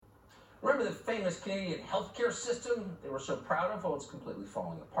Remember the famous Canadian healthcare system they were so proud of? Well, it's completely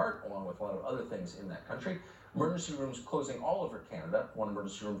falling apart, along with a lot of other things in that country. Emergency rooms closing all over Canada. One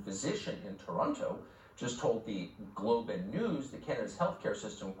emergency room physician in Toronto just told the Globe and News that Canada's healthcare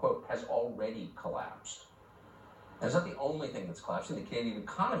system, quote, has already collapsed. And it's not the only thing that's collapsing. The Canadian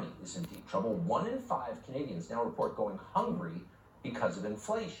economy is in deep trouble. 1 in 5 Canadians now report going hungry because of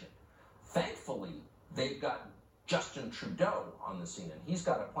inflation. Thankfully, they've got Justin Trudeau on the scene, and he's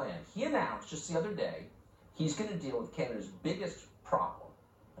got a plan. He announced just the other day he's going to deal with Canada's biggest problem,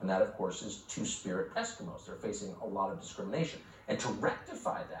 and that, of course, is Two-Spirit Eskimos. They're facing a lot of discrimination. And to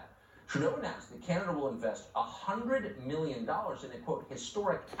rectify that, Trudeau announced that Canada will invest $100 million in a, quote,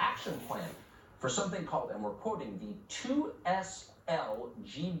 historic action plan for something called, and we're quoting, the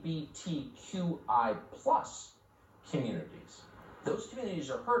 2SLGBTQI+ communities. Those communities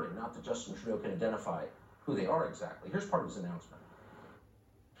are hurting, not that Justin Trudeau can identify who they are exactly. Here's part of his announcement.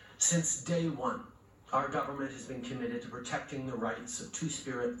 Since day one, our government has been committed to protecting the rights of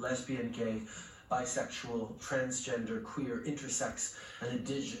two-spirit, lesbian, gay, bisexual, transgender, queer, intersex, and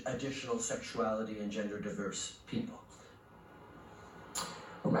additional sexuality and gender diverse people.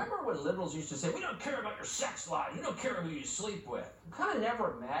 Remember when liberals used to say, we don't care about your sex life, you don't care who you sleep with? I kind of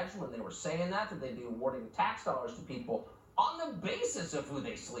never imagined when they were saying that they'd be awarding tax dollars to people on the basis of who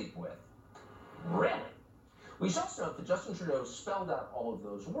they sleep with. Really? We should also note that Justin Trudeau spelled out all of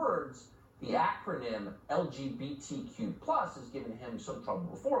those words. The acronym LGBTQ+ has given him some trouble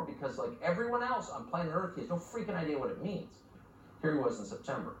before because, like everyone else on planet Earth, he has no freaking idea what it means. Here he was in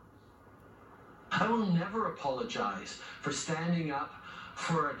September. I will never apologize for standing up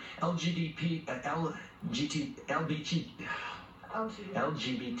for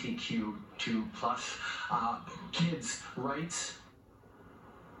LGBTQ2+ kids' rights.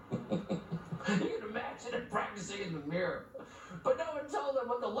 You can imagine it practicing in the mirror. But no one told them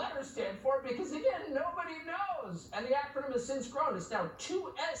what the letters stand for because, again, nobody knows. And the acronym has since grown. It's now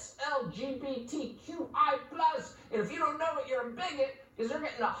 2SLGBTQI+. And if you don't know it, you're a bigot because they're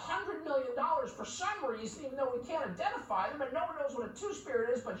getting $100 million for some reason, even though we can't identify them, and no one knows what a two-spirit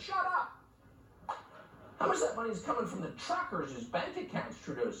is, but shut up. How much of that money is coming from the truckers whose bank accounts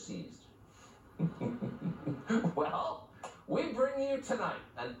Trudeau seized? Well, we bring you tonight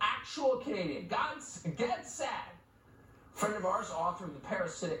an actual Canadian, Get Saad, friend of ours, author of The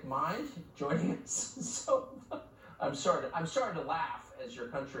Parasitic Mind, joining us. So I'm sorry to laugh as your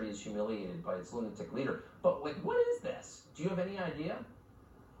country is humiliated by its lunatic leader. But like, what is this? Do you have any idea?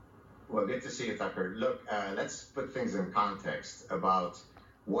 Well, good to see you, Tucker. Look, let's put things in context. About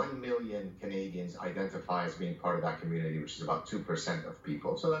 1 million Canadians identify as being part of that community, which is about 2% of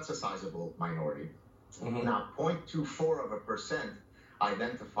people. So that's a sizable minority. Mm-hmm. Now, 0.24%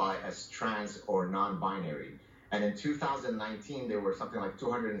 identify as trans or non-binary. And in 2019, there were something like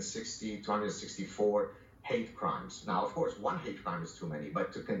 264 hate crimes. Now, of course, one hate crime is too many,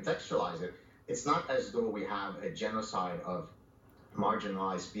 but to contextualize it, it's not as though we have a genocide of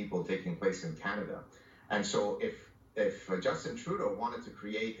marginalized people taking place in Canada. And so if Justin Trudeau wanted to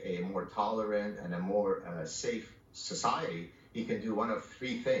create a more tolerant and a more safe society, he can do one of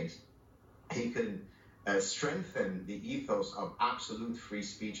three things. He can strengthen the ethos of absolute free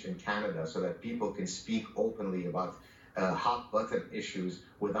speech in Canada so that people can speak openly about hot-button issues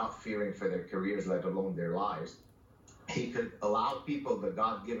without fearing for their careers, let alone their lives. He could allow people the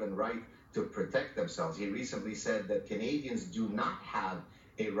God-given right to protect themselves. He recently said that Canadians do not have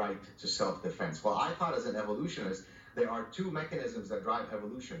a right to self-defense. Well, I thought as an evolutionist, there are two mechanisms that drive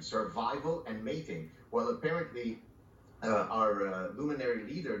evolution, survival and mating. Well, apparently, our luminary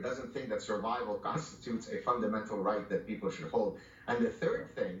leader doesn't think that survival constitutes a fundamental right that people should hold. And the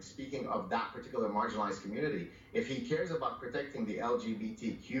third thing, speaking of that particular marginalized community, if he cares about protecting the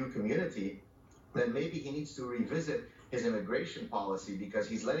LGBTQ community, then maybe he needs to revisit his immigration policy because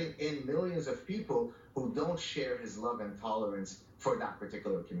he's letting in millions of people who don't share his love and tolerance for that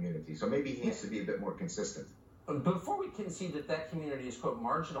particular community. So maybe he needs to be a bit more consistent. Before we concede that community is, quote,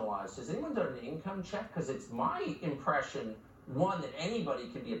 marginalized, has anyone done an income check? Because it's my impression, one, that anybody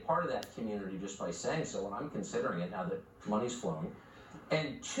can be a part of that community just by saying so, and I'm considering it now that money's flowing.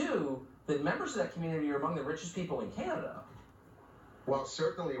 And two, that members of that community are among the richest people in Canada. Well,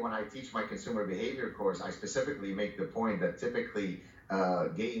 certainly when I teach my consumer behavior course, I specifically make the point that typically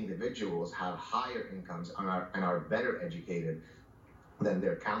gay individuals have higher incomes and are better educated than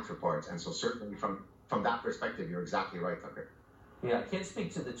their counterparts. And so certainly from that perspective, you're exactly right, Tucker. Yeah, I can't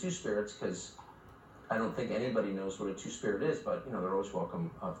speak to the two-spirits because I don't think anybody knows what a two-spirit is, but, they're always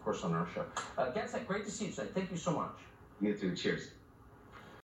welcome, of course, on our show. Gansett, great to see you tonight. Thank you so much. You too. Cheers.